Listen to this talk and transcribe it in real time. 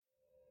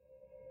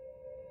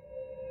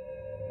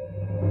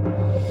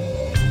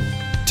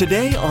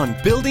Today on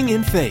Building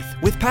in Faith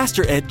with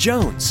Pastor Ed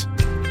Jones.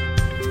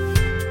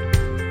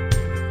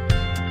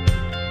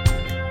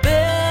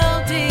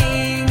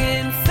 Building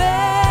in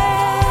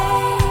faith.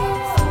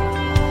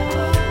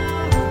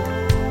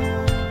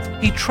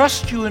 He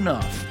trusts you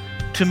enough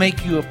to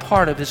make you a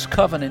part of His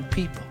covenant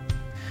people.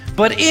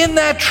 But in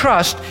that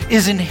trust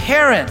is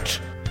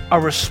inherent a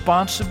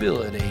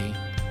responsibility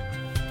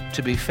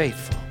to be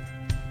faithful.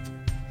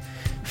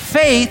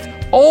 Faith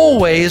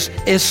always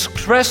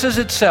expresses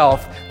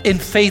itself in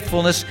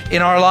faithfulness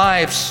in our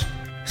lives.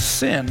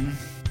 Sin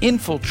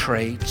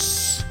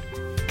infiltrates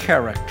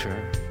character.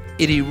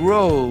 It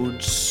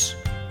erodes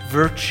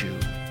virtue.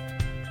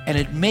 And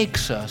it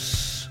makes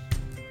us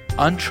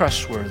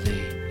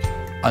untrustworthy,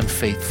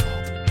 unfaithful.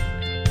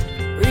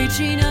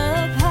 Reaching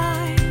up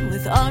high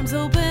with arms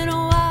open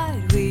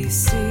wide, we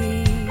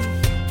see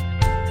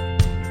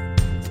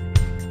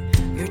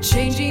You're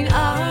changing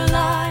our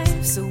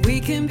lives so we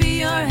can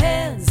be your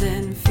hands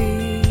and feet.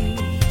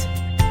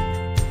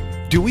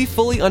 Do we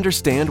fully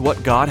understand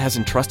what God has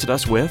entrusted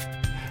us with?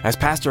 As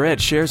Pastor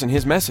Ed shares in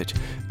his message,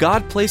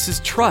 God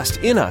places trust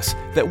in us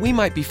that we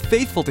might be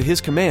faithful to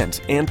His commands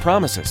and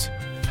promises.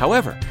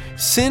 However,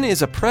 sin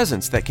is a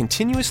presence that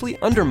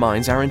continuously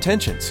undermines our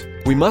intentions.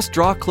 We must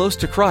draw close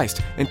to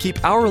Christ and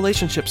keep our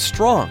relationships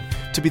strong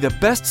to be the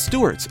best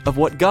stewards of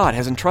what God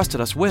has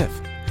entrusted us with.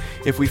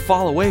 If we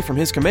fall away from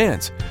His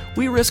commands,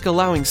 we risk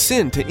allowing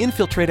sin to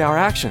infiltrate our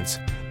actions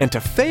and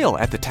to fail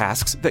at the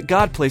tasks that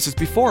God places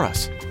before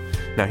us.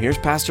 Now here's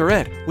Pastor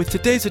Ed with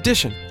today's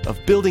edition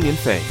of Building in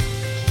Faith.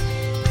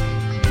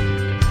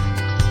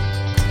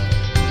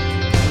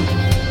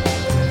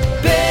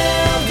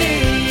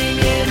 Building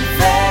in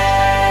faith.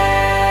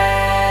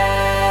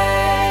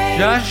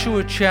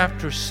 Joshua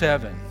chapter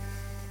 7.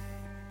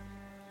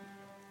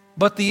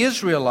 But the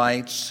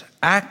Israelites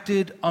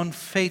acted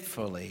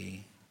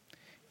unfaithfully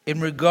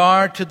in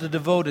regard to the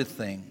devoted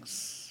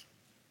things.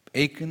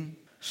 Achan,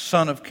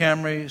 son of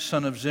Camri,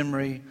 son of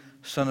Zimri,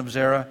 son of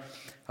Zerah,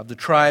 of the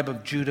tribe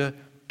of Judah,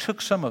 took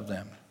some of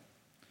them.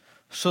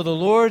 So the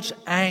Lord's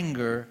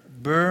anger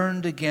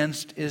burned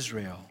against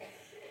Israel.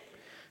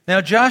 Now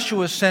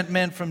Joshua sent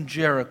men from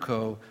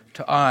Jericho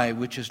to Ai,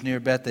 which is near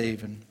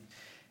Bethaven,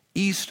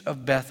 east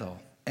of Bethel,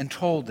 and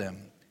told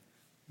them,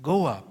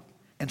 "Go up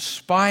and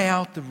spy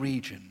out the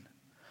region."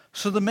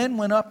 So the men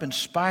went up and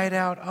spied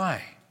out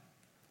Ai.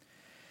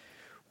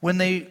 When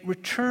they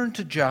returned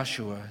to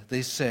Joshua,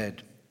 they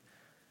said,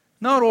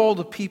 "Not all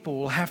the people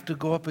will have to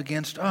go up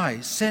against Ai.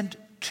 Send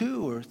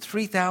 2,000 or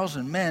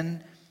 3,000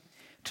 men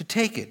to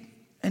take it,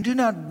 and do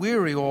not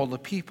weary all the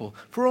people,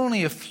 for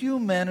only a few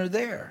men are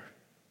there."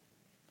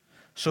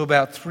 So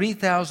about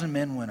 3,000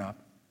 men went up.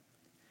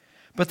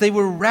 But they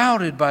were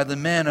routed by the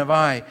men of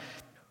Ai,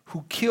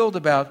 who killed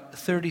about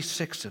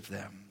 36 of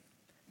them.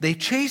 They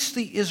chased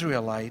the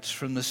Israelites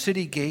from the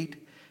city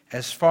gate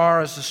as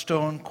far as the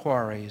stone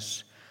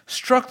quarries,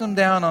 struck them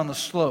down on the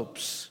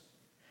slopes.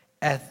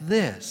 At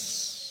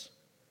this,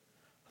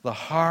 the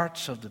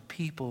hearts of the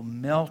people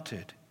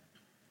melted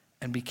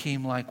and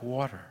became like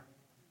water.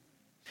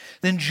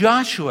 Then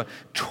Joshua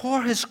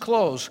tore his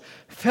clothes,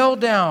 fell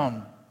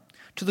down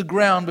to the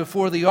ground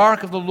before the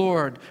ark of the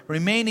Lord,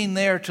 remaining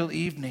there till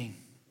evening.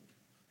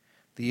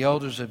 The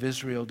elders of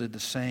Israel did the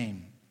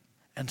same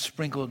and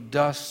sprinkled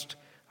dust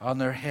on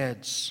their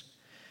heads.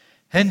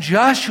 And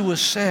Joshua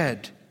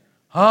said,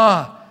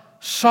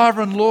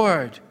 Sovereign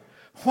Lord,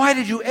 why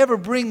did you ever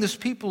bring this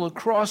people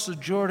across the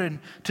Jordan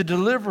to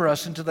deliver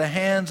us into the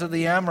hands of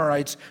the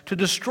Amorites to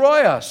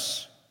destroy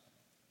us?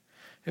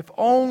 If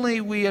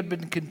only we had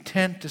been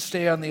content to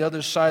stay on the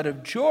other side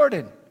of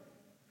Jordan.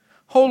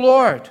 O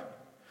Lord,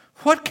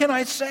 what can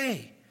I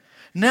say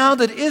now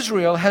that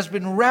Israel has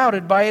been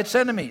routed by its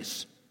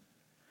enemies?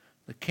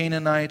 The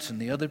Canaanites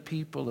and the other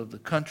people of the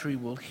country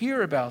will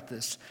hear about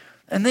this,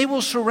 and they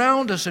will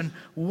surround us and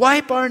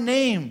wipe our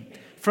name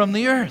from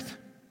the earth.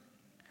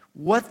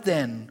 What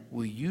then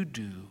will you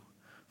do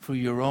for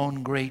your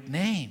own great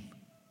name?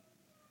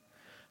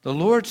 The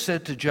Lord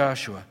said to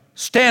Joshua,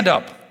 "Stand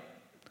up.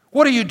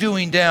 What are you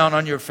doing down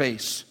on your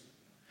face?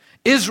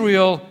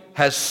 Israel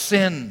has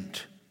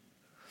sinned.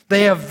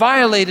 They have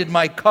violated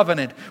my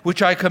covenant,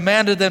 which I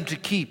commanded them to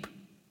keep.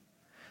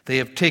 They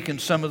have taken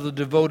some of the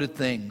devoted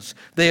things.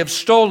 They have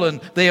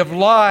stolen. They have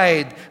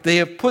lied. They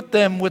have put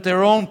them with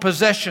their own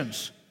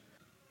possessions.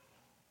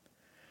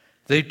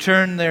 They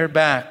turn their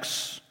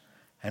backs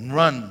and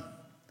run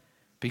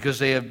because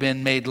they have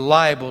been made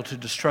liable to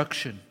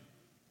destruction.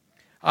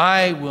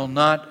 I will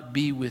not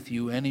be with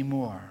you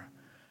anymore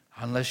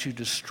unless you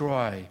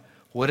destroy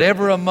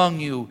whatever among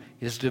you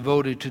is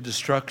devoted to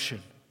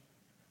destruction.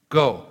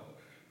 Go,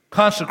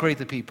 consecrate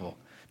the people.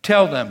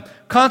 Tell them,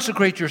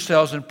 consecrate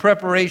yourselves in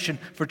preparation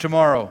for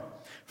tomorrow.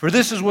 For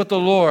this is what the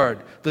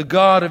Lord, the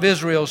God of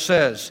Israel,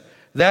 says,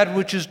 that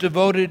which is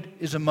devoted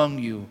is among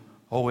you,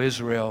 O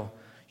Israel.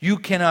 You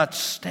cannot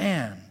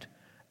stand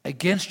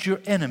against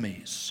your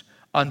enemies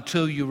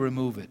until you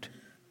remove it.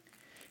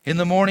 In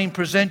the morning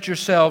present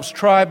yourselves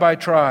tribe by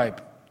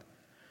tribe.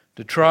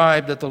 The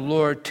tribe that the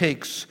Lord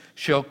takes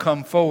shall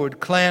come forward,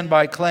 clan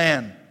by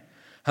clan.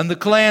 And the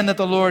clan that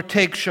the Lord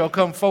takes shall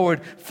come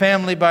forward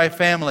family by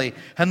family,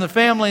 and the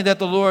family that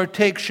the Lord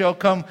takes shall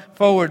come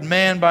forward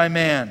man by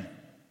man.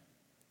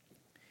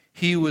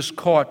 He who is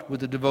caught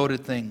with the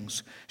devoted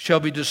things shall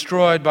be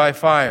destroyed by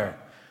fire,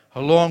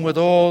 along with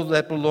all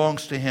that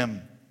belongs to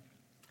him.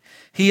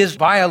 He has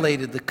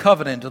violated the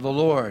covenant of the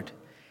Lord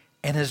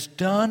and has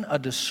done a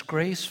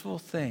disgraceful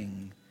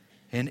thing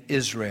in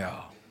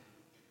Israel.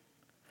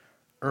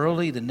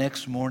 Early the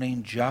next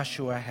morning,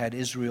 Joshua had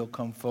Israel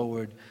come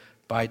forward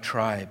by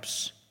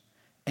tribes,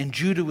 and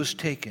Judah was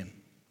taken.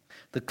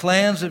 The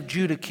clans of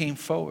Judah came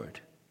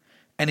forward,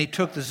 and he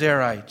took the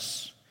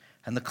Zerites,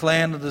 and the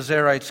clan of the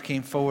Zerites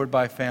came forward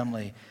by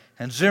family,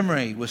 and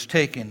Zimri was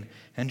taken,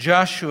 and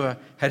Joshua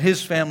had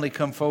his family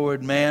come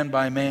forward man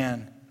by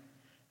man,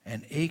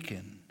 and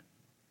Achan,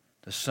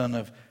 the son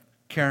of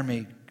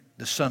Carmi,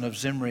 the son of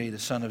Zimri, the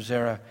son of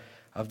Zerah,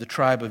 of the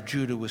tribe of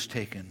Judah, was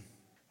taken.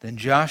 Then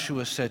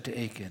Joshua said to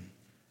Achan,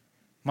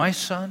 "My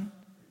son,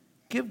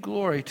 give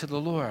glory to the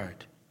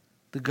Lord,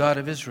 the God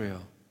of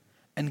Israel,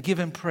 and give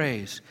him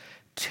praise.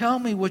 Tell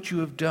me what you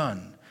have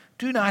done.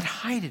 Do not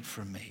hide it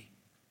from me."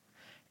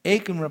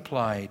 Achan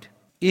replied,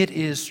 "It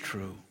is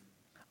true.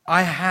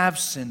 I have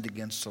sinned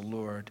against the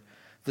Lord,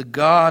 the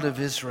God of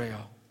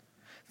Israel.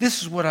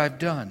 This is what I've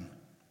done.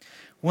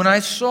 When I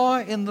saw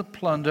in the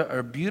plunder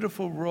a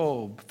beautiful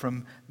robe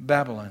from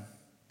Babylon,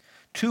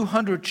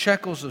 200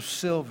 shekels of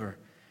silver,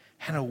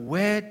 and a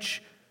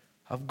wedge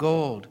of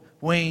gold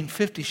weighing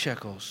 50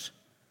 shekels,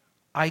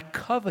 I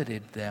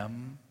coveted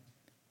them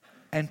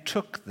and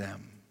took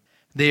them.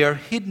 They are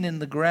hidden in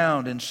the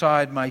ground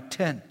inside my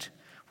tent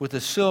with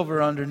the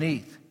silver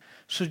underneath."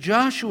 So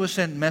Joshua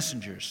sent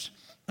messengers,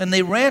 and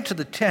they ran to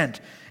the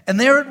tent, and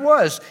there it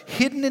was,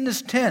 hidden in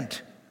his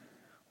tent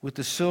with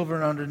the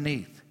silver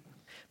underneath.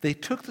 They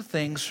took the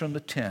things from the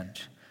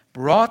tent,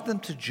 brought them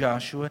to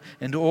Joshua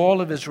and all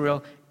of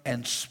Israel,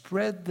 and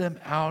spread them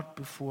out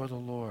before the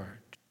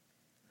Lord.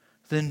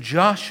 Then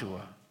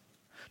Joshua,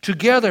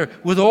 together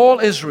with all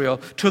Israel,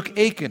 took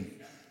Achan,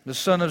 the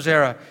son of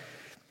Zerah,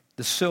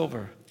 the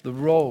silver, the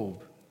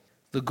robe,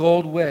 the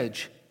gold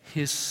wedge,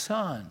 his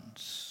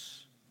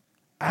sons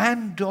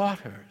and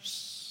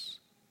daughters,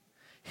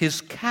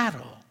 his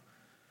cattle,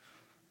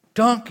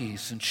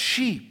 donkeys and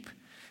sheep,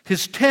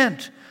 his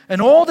tent,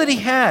 and all that he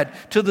had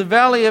to the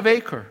valley of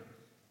Achor.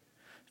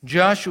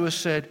 Joshua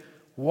said,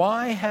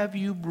 "Why have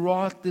you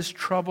brought this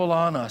trouble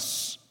on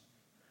us?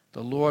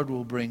 The Lord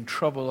will bring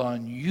trouble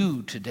on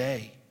you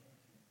today."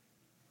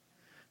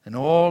 And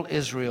all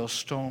Israel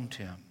stoned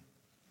him.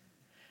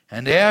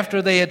 And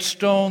after they had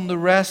stoned the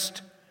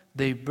rest,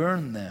 they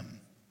burned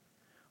them.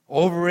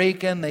 Over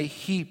Achan they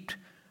heaped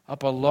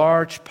up a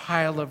large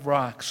pile of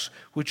rocks,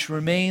 which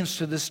remains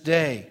to this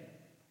day.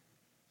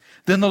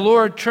 Then the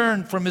Lord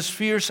turned from his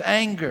fierce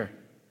anger.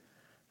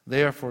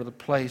 Therefore the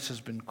place has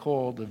been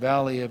called the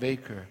Valley of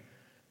Achor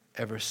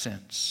ever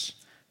since.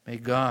 May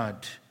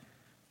God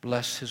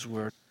bless his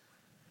word.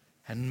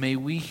 And may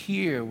we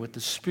hear what the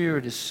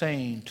Spirit is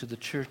saying to the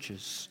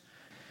churches.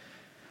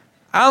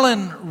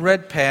 Alan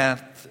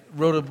Redpath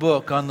wrote a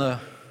book on the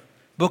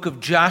book of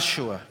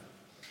Joshua,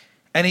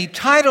 and he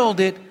titled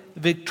it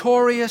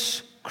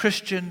Victorious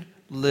Christian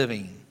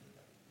Living.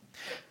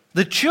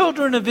 The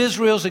children of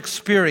Israel's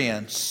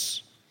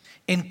experience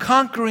in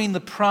conquering the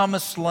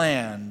promised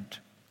land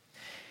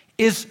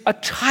is a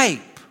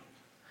type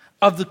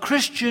of the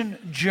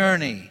Christian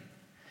journey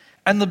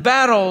and the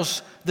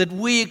battles that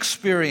we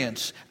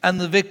experience and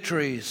the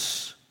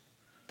victories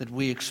that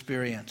we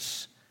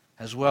experience,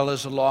 as well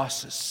as the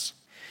losses.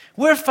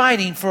 We're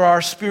fighting for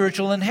our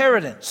spiritual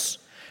inheritance.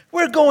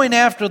 We're going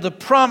after the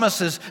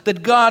promises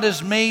that God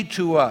has made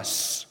to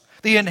us,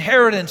 the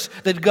inheritance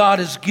that God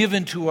has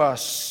given to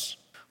us.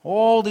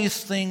 All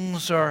these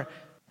things are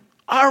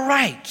our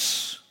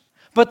rights.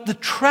 But the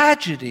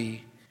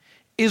tragedy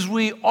is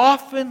we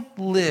often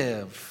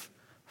live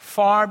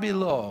far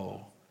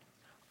below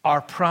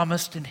our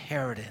promised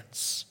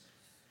inheritance.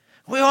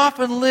 We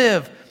often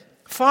live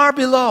far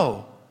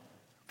below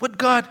what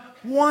God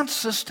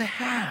wants us to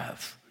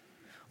have,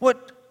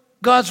 what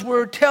God's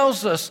Word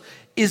tells us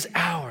is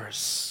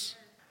ours.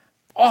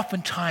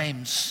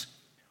 Oftentimes,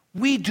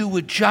 we do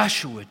what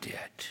Joshua did.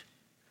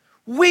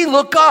 We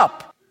look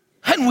up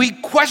and we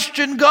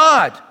question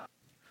God.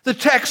 The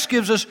text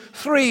gives us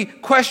 3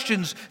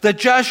 questions that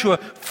Joshua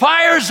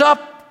fires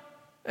up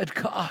at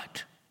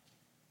God.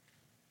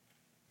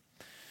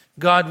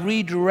 God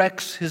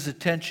redirects his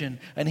attention,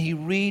 and he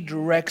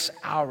redirects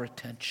our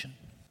attention.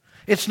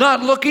 It's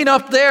not looking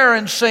up there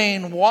and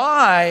saying,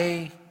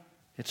 "Why?"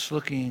 It's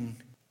looking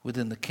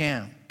within the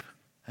camp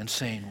and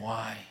saying,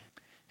 "Why?"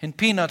 In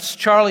Peanuts,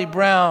 Charlie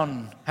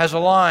Brown has a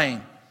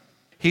line.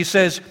 He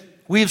says,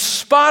 "We've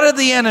spotted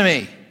the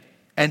enemy,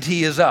 and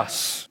he is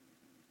us."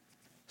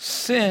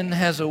 Sin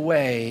has a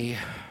way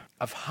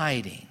of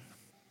hiding.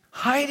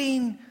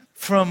 Hiding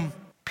from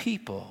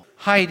people.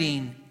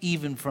 Hiding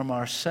even from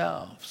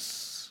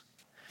ourselves.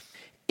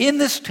 In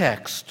this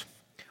text,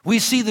 we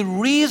see the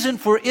reason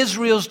for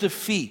Israel's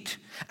defeat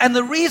and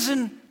the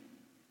reason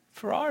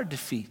for our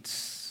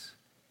defeats.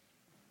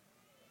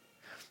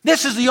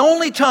 This is the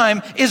only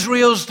time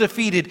Israel's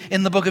defeated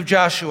in the book of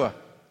Joshua.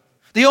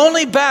 The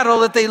only battle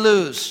that they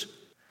lose.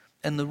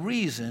 And the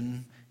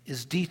reason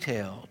is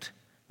detailed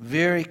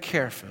very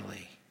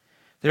carefully.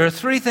 There are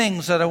three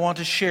things that I want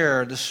to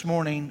share this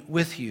morning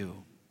with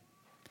you.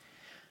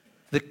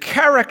 The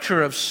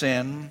character of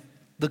sin,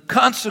 the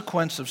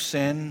consequence of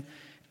sin,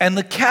 and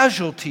the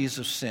casualties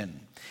of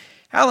sin.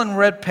 Alan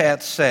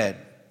Redpath said,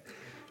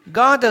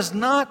 God does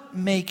not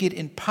make it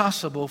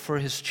impossible for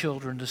his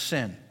children to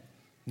sin.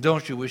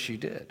 Don't you wish he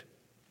did?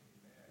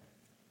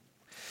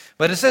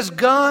 But it says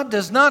God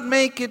does not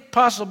make it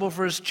possible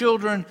for his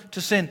children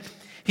to sin.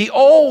 He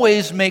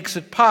always makes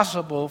it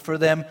possible for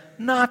them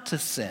not to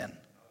sin.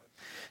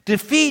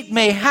 Defeat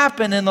may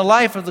happen in the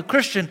life of the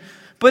Christian,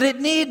 but it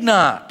need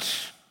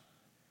not.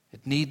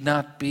 It need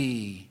not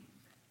be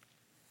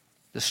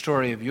the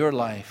story of your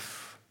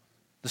life,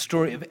 the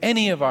story of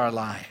any of our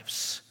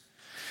lives.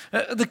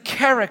 The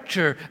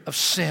character of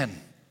sin.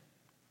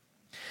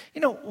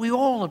 You know, we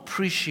all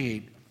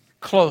appreciate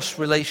close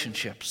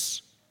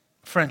relationships,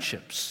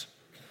 friendships.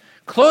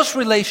 Close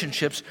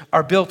relationships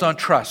are built on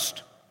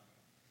trust.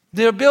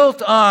 They're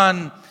built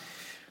on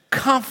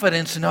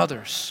confidence in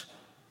others.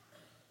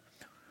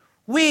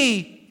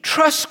 We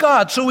trust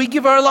God, so we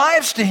give our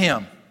lives to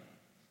him.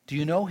 Do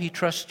you know he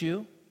trusts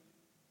you?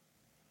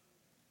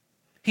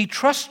 He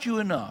trusts you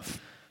enough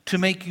to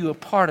make you a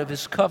part of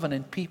his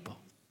covenant people.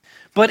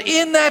 But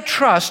in that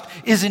trust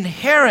is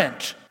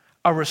inherent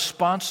a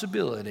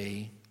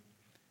responsibility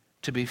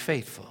to be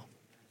faithful.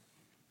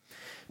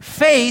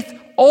 Faith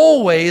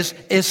always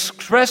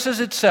expresses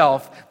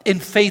itself in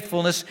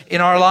faithfulness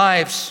in our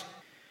lives.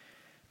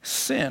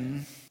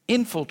 Sin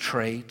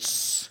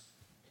infiltrates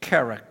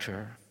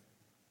character.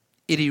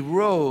 It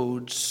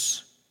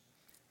erodes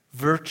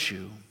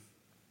virtue.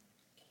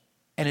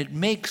 And it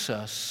makes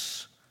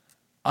us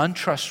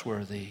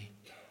untrustworthy,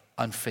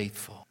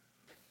 unfaithful.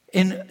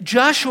 In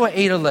Joshua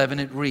 8:11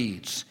 it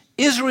reads,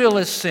 Israel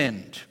has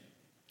sinned.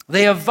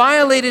 They have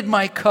violated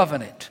my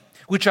covenant,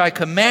 which I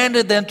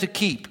commanded them to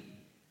keep.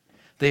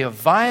 They have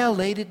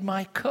violated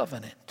my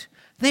covenant.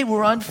 They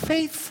were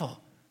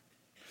unfaithful.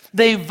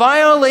 They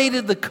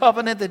violated the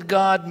covenant that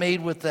God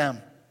made with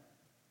them.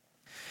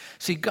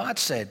 See, God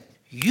said,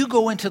 you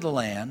go into the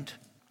land,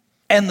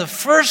 and the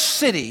first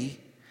city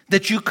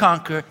that you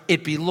conquer,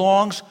 it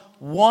belongs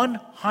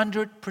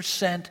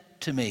 100%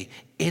 to me.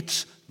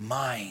 It's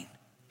mine.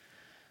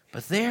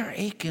 But there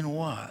Achan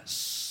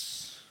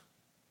was.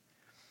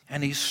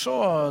 And he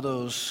saw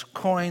those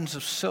coins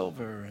of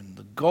silver and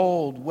the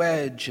gold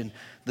wedge and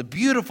the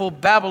beautiful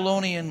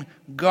Babylonian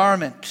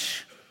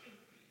garment.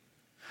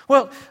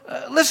 Well,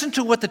 listen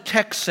to what the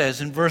text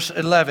says in verse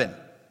 11.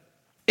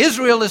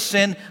 Israel has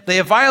sinned. They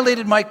have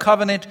violated my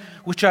covenant,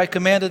 which I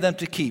commanded them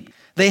to keep.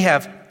 They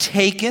have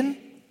taken.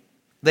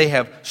 They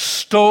have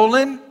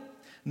stolen.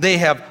 They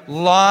have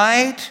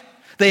lied.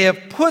 They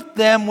have put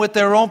them with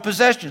their own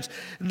possessions.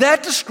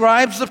 That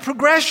describes the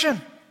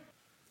progression.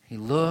 He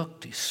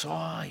looked, he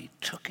saw, he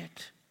took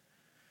it.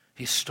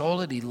 He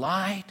stole it, he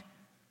lied.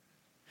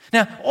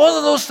 Now, all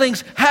of those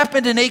things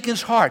happened in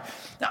Achan's heart.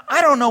 Now,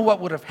 I don't know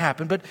what would have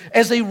happened, but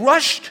as they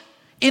rushed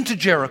into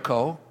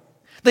Jericho,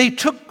 they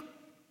took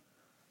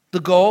the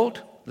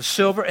gold, the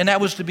silver, and that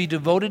was to be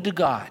devoted to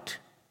God.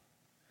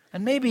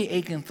 And maybe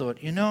Achan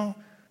thought, you know,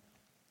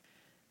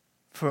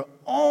 for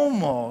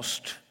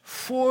almost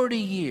 40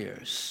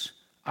 years,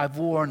 I've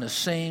worn the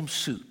same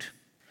suit.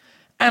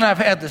 And I've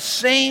had the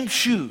same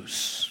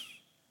shoes.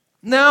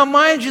 Now,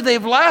 mind you,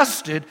 they've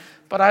lasted,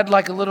 but I'd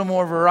like a little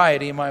more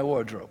variety in my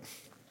wardrobe.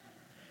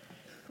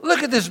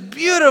 Look at this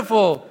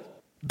beautiful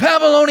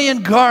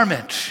Babylonian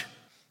garment.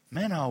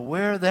 Man, I'll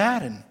wear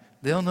that and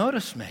they'll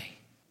notice me.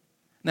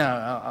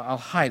 Now, I'll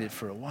hide it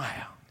for a while.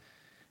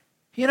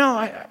 You know,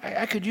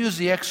 I could use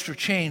the extra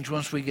change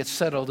once we get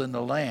settled in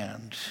the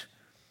land.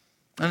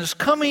 And it's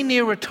coming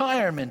near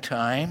retirement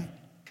time.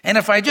 And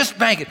if I just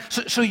bank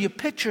it. So you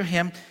picture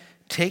him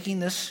taking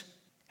this,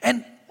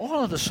 and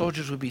all of the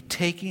soldiers would be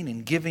taking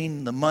and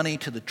giving the money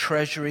to the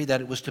treasury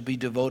that it was to be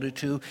devoted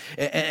to.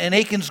 And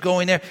Achan's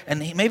going there,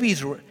 and he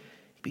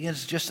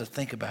begins just to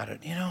think about it.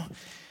 You know,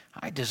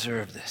 I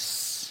deserve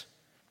this.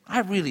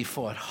 I really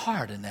fought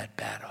hard in that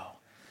battle.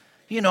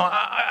 You know,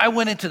 I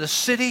went into the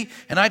city,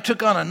 and I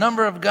took on a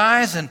number of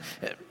guys, and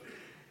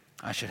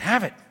I should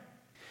have it.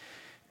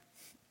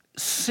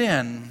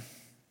 Sin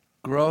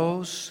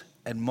grows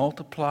and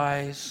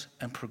multiplies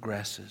and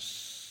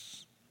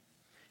progresses.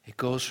 It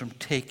goes from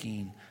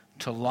taking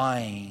to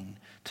lying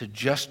to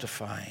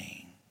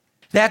justifying.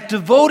 That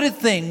devoted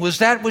thing was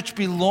that which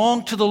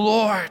belonged to the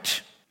Lord.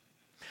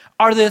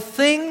 Are there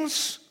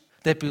things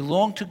that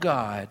belong to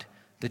God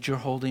that you're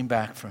holding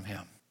back from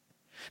him?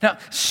 Now,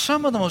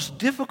 some of the most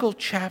difficult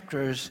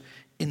chapters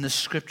in the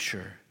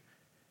Scripture,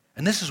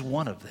 and this is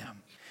one of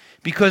them,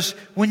 because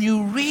when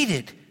you read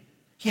it,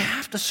 you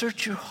have to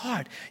search your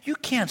heart. You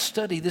can't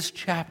study this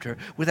chapter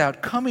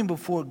without coming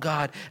before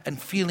God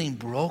and feeling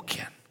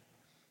broken.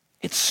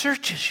 It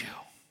searches you.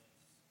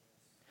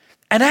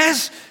 And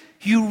as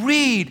you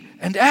read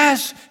and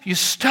as you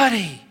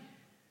study,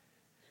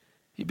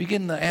 you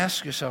begin to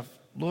ask yourself,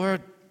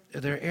 Lord, are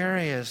there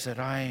areas that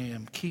I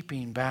am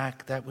keeping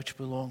back that which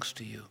belongs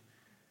to you?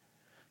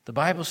 The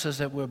Bible says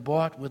that we're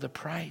bought with a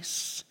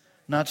price,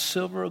 not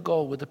silver or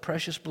gold, with the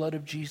precious blood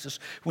of Jesus.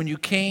 When you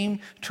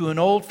came to an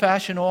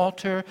old-fashioned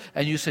altar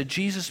and you said,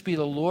 Jesus be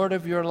the Lord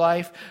of your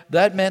life,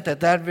 that meant at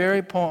that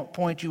very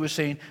point you were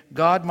saying,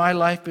 God, my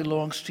life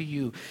belongs to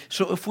you.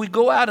 So if we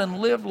go out and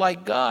live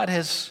like God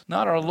has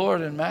not our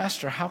Lord and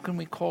Master, how can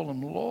we call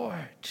him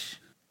Lord?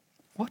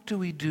 What do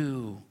we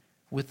do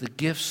with the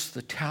gifts,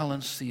 the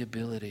talents, the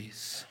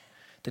abilities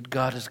that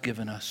God has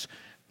given us?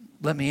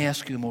 Let me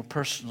ask you a more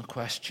personal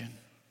question.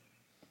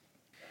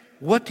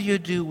 What do you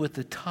do with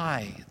the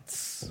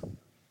tithes?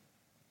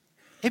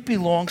 It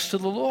belongs to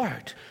the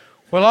Lord.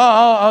 Well,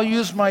 I'll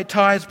use my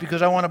tithes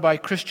because I want to buy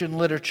Christian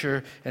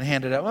literature and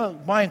hand it out. Well,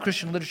 buying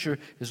Christian literature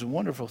is a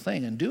wonderful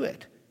thing, and do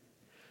it.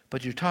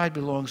 But your tithe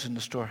belongs in the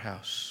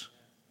storehouse.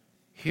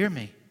 Hear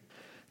me.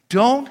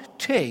 Don't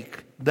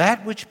take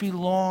that which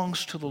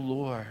belongs to the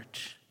Lord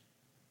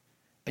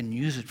and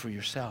use it for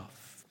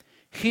yourself.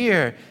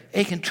 Here,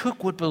 Achan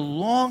took what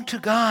belonged to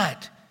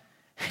God,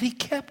 and he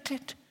kept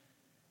it.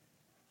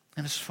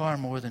 And it's far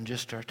more than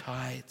just our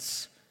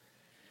tithes.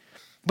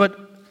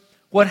 But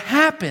what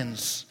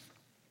happens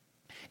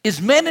is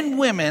men and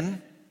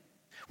women,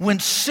 when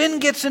sin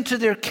gets into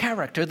their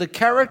character, the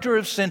character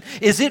of sin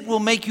is it will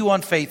make you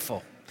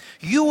unfaithful.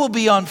 You will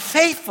be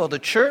unfaithful to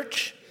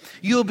church.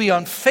 You'll be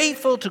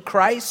unfaithful to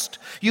Christ.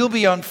 You'll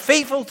be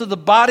unfaithful to the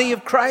body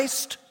of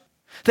Christ.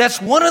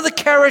 That's one of the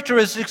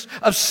characteristics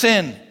of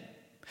sin.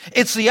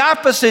 It's the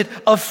opposite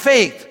of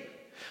faith,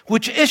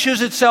 which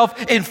issues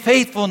itself in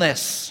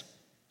faithfulness.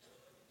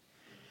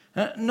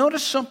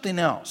 Notice something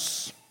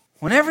else.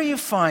 Whenever you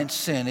find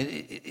sin,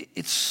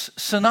 it's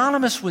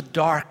synonymous with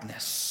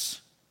darkness.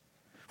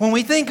 When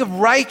we think of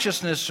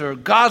righteousness or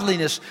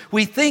godliness,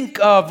 we think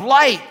of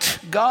light.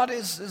 God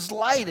is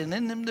light, and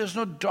in him there's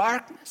no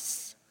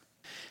darkness.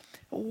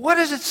 What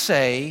does it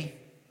say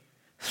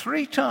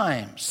 3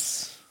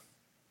 times?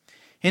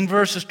 In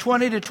verses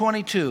 20 to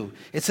 22,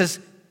 it says,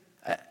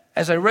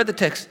 as I read the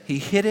text, he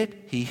hid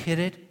it, he hid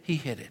it, he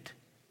hid it.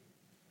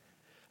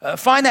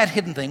 Find that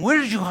hidden thing.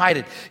 Where did you hide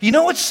it? You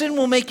know what sin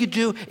will make you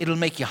do? It'll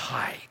make you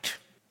hide.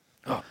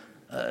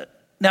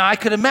 Now, I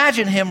could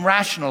imagine him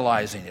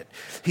rationalizing it.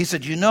 He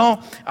said, you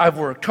know, I've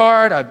worked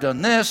hard. I've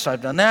done this.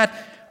 I've done that.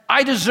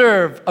 I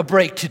deserve a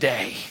break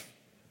today.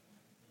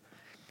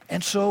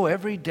 And so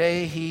every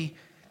day he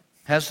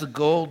has the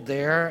gold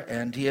there,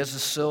 and he has the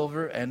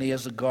silver, and he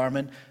has the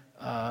garment.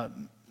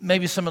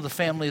 Maybe some of the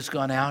family has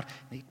gone out,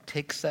 and he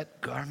takes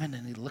that garment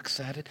and he looks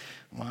at it.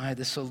 My,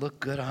 this will look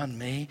good on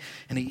me.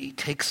 And he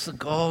takes the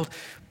gold.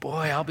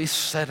 Boy, I'll be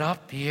set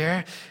up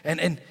here.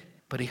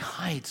 But he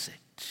hides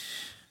it.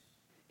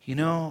 You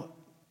know,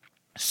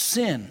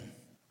 sin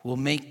will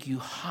make you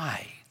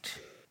hide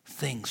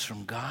things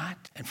from God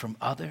and from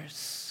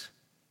others.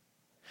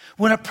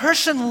 When a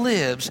person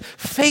lives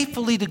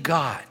faithfully to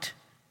God,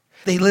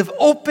 they live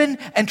open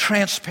and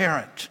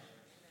transparent.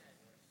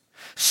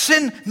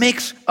 Sin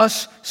makes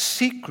us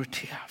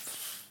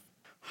secretive.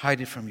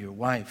 Hide it from your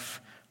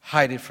wife.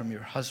 Hide it from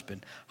your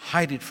husband.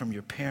 Hide it from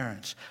your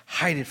parents.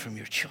 Hide it from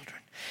your children.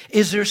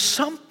 Is there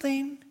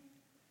something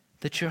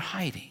that you're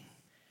hiding?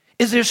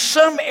 Is there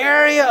some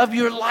area of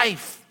your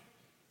life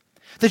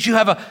that you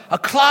have a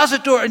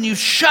closet door and you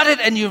shut it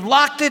and you've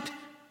locked it?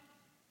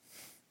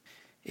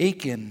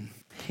 Achan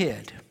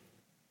hid.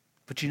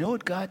 But you know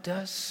what God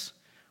does?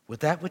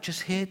 With that which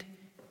is hid,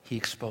 he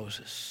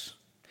exposes.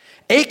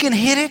 Achan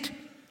hid it.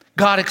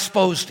 God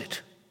exposed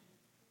it.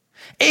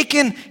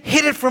 Achan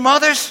hid it from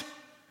others.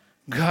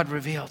 God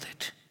revealed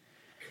it.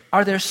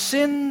 Are there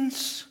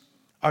sins?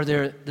 Are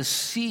there the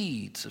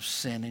seeds of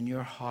sin in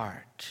your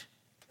heart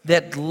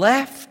that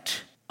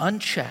left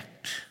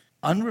unchecked,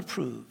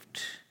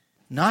 unreproved,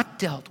 not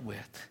dealt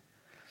with,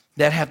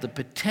 that have the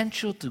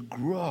potential to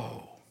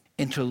grow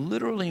into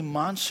literally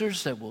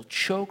monsters that will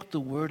choke the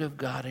word of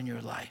God in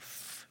your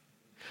life?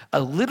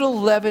 A little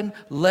leaven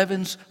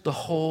leavens the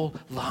whole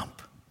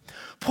lump.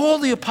 Paul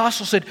the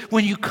Apostle said,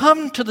 when you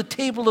come to the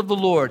table of the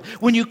Lord,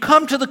 when you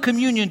come to the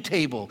communion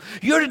table,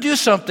 you're to do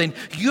something.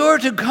 You're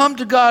to come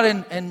to God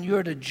and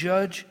you're to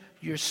judge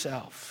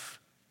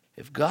yourself.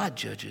 If God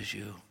judges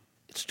you,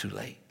 it's too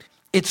late.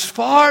 It's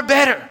far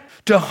better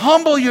to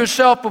humble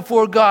yourself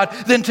before God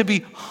than to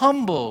be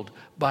humbled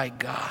by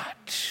God.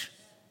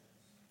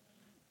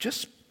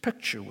 Just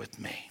picture with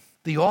me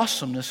the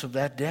awesomeness of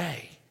that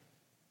day.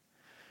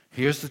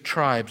 Here's the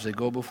tribes. They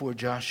go before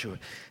Joshua.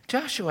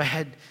 Joshua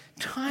had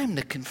time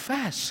to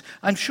confess.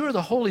 I'm sure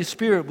the Holy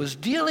Spirit was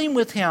dealing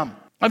with him.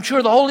 I'm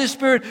sure the Holy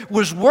Spirit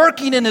was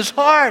working in his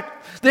heart.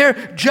 There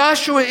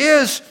Joshua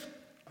is.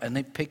 And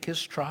they pick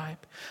his tribe.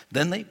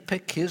 Then they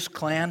pick his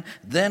clan.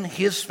 Then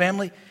his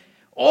family.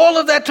 All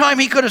of that time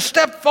he could have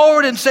stepped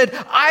forward and said,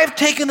 I've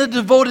taken the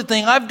devoted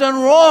thing. I've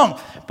done wrong.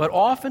 But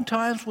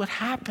oftentimes what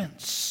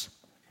happens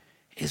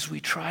is we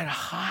try to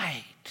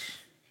hide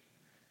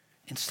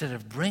instead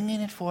of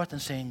bringing it forth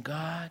and saying,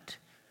 God,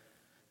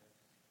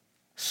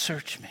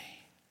 search me,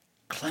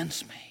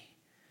 cleanse me,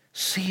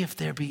 see if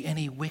there be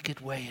any wicked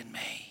way in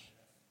me.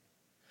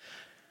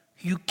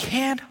 You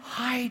can't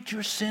hide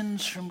your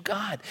sins from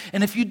God.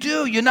 And if you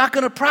do, you're not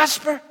going to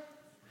prosper.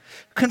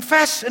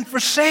 Confess and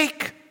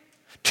forsake.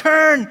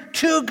 Turn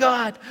to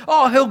God.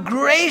 Oh, He'll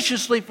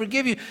graciously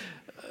forgive you.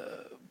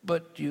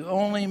 But you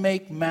only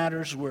make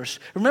matters worse.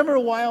 Remember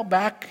a while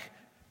back,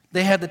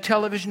 they had the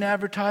television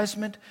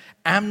advertisement,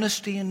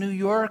 amnesty in New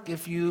York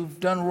if you've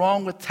done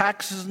wrong with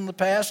taxes in the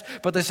past.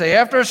 But they say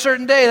after a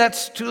certain day,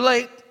 that's too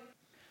late.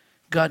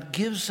 God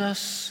gives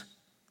us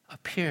a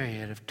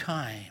period of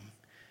time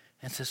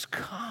and says,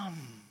 come.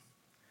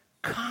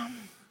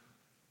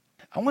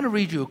 I want to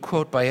read you a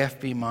quote by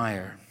F.B.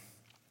 Meyer.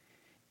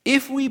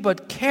 If we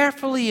but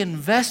carefully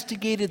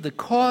investigated the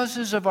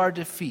causes of our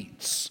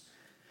defeats,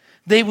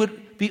 they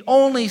would be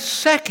only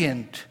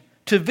second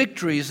to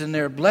victories in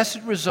their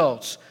blessed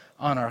results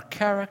on our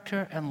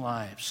character and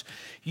lives.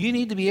 You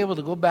need to be able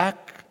to go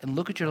back and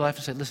look at your life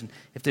and say, listen,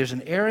 if there's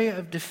an area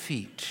of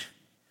defeat,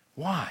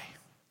 why?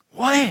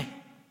 Why?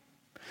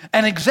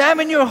 And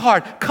examine your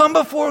heart. Come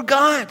before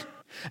God.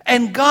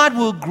 And God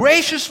will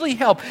graciously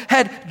help.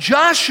 Had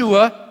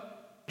Joshua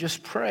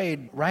just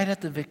prayed right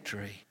at the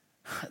victory,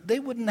 they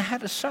wouldn't have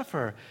had to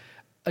suffer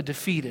a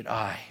defeat at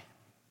Ai.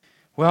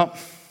 Well,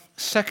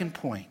 second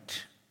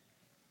point,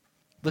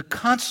 the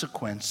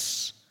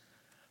consequence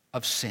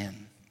of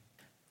sin.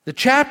 The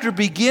chapter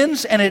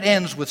begins and it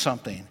ends with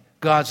something.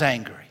 God's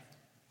anger.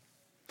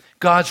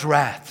 God's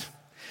wrath.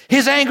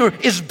 His anger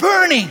is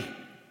burning.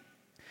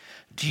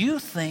 Do you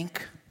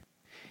think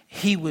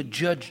He would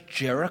judge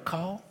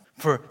Jericho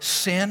for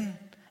sin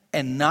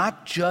and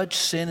not judge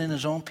sin in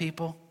His own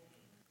people?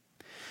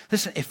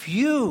 Listen, if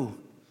you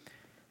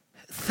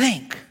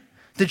think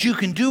that you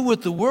can do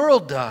what the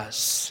world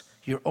does,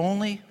 you're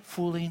only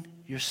fooling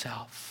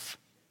yourself.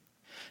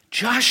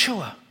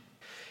 Joshua,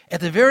 at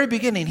the very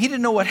beginning, he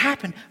didn't know what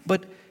happened,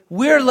 but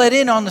we're let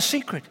in on the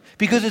secret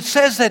because it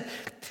says that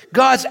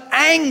God's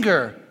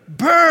anger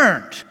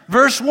burned.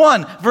 Verse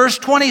 1, verse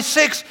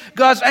 26,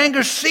 God's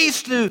anger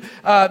ceased to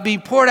be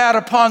poured out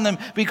upon them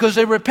because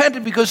they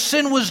repented, because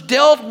sin was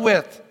dealt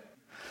with.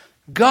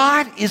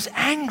 God is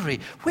angry.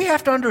 We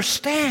have to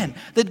understand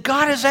that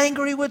God is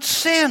angry with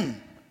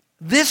sin.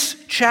 This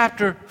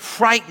chapter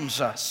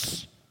frightens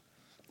us.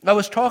 I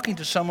was talking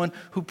to someone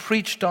who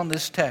preached on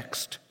this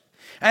text.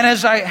 And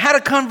as I had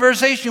a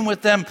conversation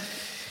with them,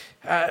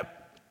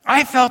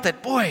 I felt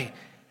that, boy,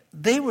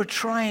 they were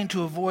trying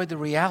to avoid the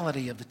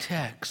reality of the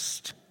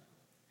text.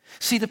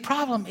 See, the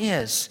problem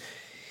is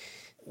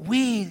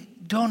we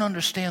don't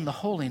understand the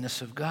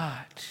holiness of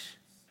God.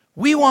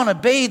 We want to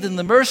bathe in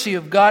the mercy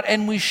of God,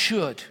 and we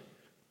should.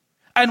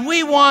 And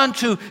we want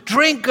to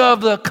drink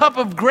of the cup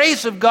of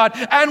grace of God,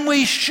 and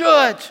we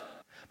should.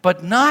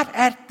 But not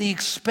at the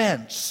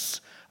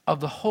expense of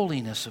the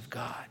holiness of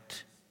God.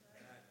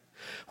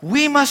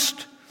 We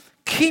must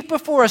keep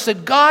before us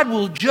that God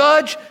will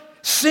judge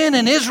sin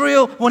in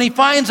Israel when He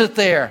finds it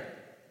there.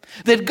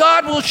 That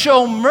God will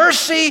show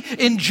mercy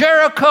in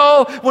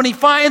Jericho when He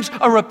finds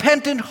a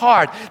repentant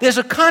heart. There's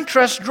a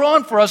contrast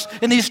drawn for us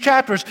in these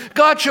chapters.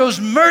 God shows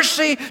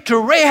mercy to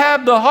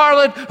Rahab the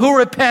harlot who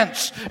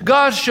repents.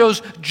 God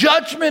shows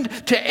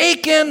judgment to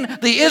Achan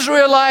the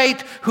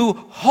Israelite who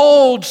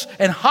holds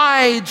and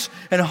hides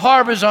and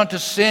harbors onto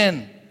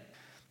sin.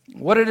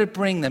 What did it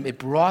bring them? It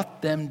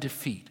brought them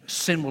defeat.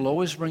 Sin will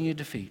always bring you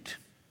defeat.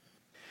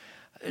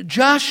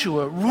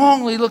 Joshua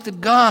wrongly looked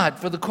at God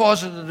for the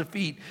cause of the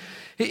defeat.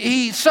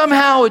 He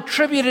somehow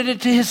attributed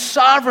it to his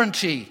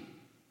sovereignty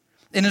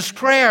in his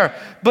prayer,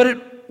 but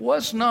it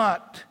was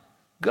not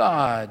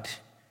God.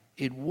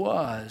 It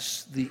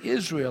was the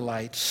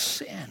Israelites'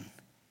 sin.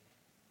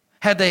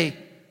 Had they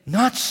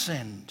not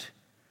sinned,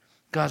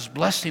 God's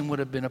blessing would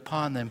have been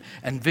upon them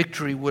and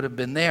victory would have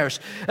been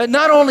theirs.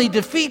 Not only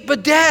defeat,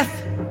 but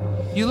death.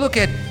 You look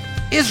at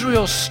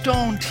Israel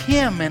stoned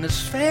him and his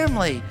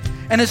family.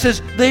 And it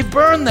says they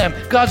burned them.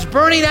 God's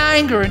burning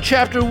anger in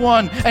chapter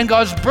 1 and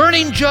God's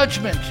burning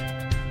judgment.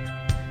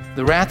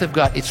 The wrath of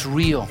God, it's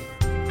real.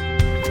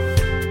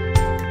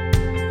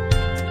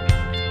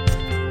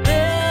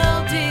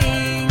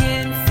 Building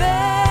in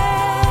faith.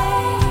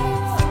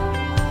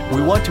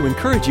 We want to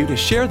encourage you to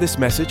share this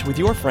message with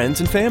your friends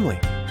and family.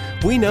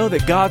 We know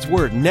that God's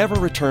Word never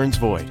returns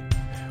void.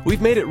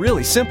 We've made it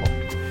really simple.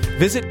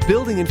 Visit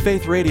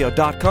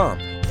buildinginfaithradio.com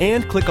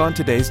and click on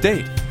today's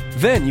date.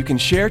 Then you can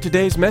share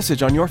today's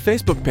message on your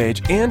Facebook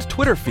page and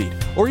Twitter feed,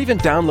 or even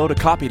download a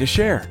copy to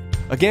share.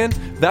 Again,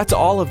 that's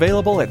all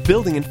available at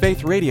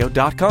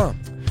buildinginfaithradio.com.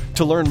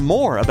 To learn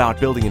more about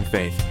Building in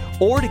Faith,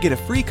 or to get a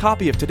free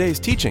copy of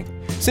today's teaching,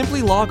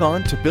 simply log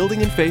on to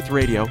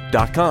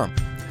buildinginfaithradio.com.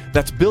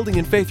 That's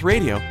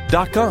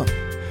buildinginfaithradio.com.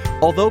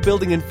 Although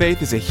Building in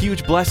Faith is a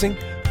huge blessing,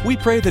 we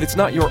pray that it's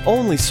not your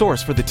only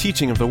source for the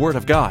teaching of the Word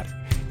of God.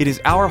 It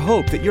is our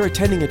hope that you're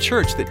attending a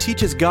church that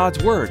teaches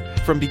God's Word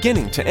from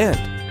beginning to end.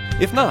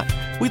 If not,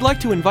 we'd like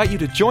to invite you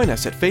to join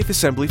us at Faith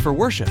Assembly for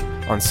worship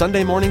on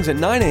Sunday mornings at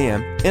 9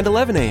 a.m. and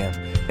 11 a.m.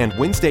 and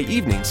Wednesday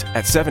evenings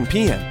at 7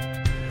 p.m.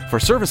 For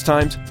service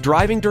times,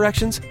 driving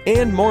directions,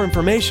 and more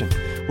information,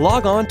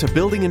 log on to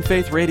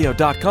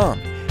buildinginfaithradio.com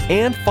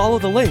and follow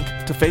the link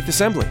to Faith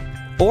Assembly.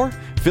 Or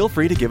feel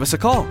free to give us a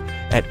call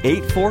at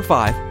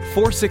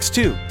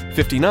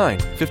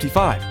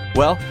 845-462-5955.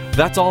 Well,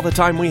 that's all the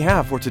time we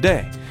have for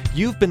today.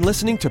 You've been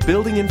listening to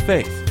Building in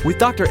Faith with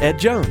Dr. Ed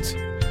Jones.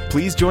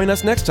 Please join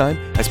us next time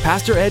as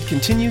Pastor Ed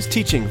continues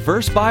teaching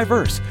verse by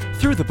verse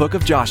through the book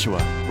of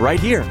Joshua, right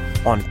here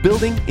on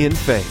Building in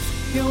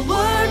Faith. Your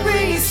word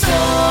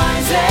restores.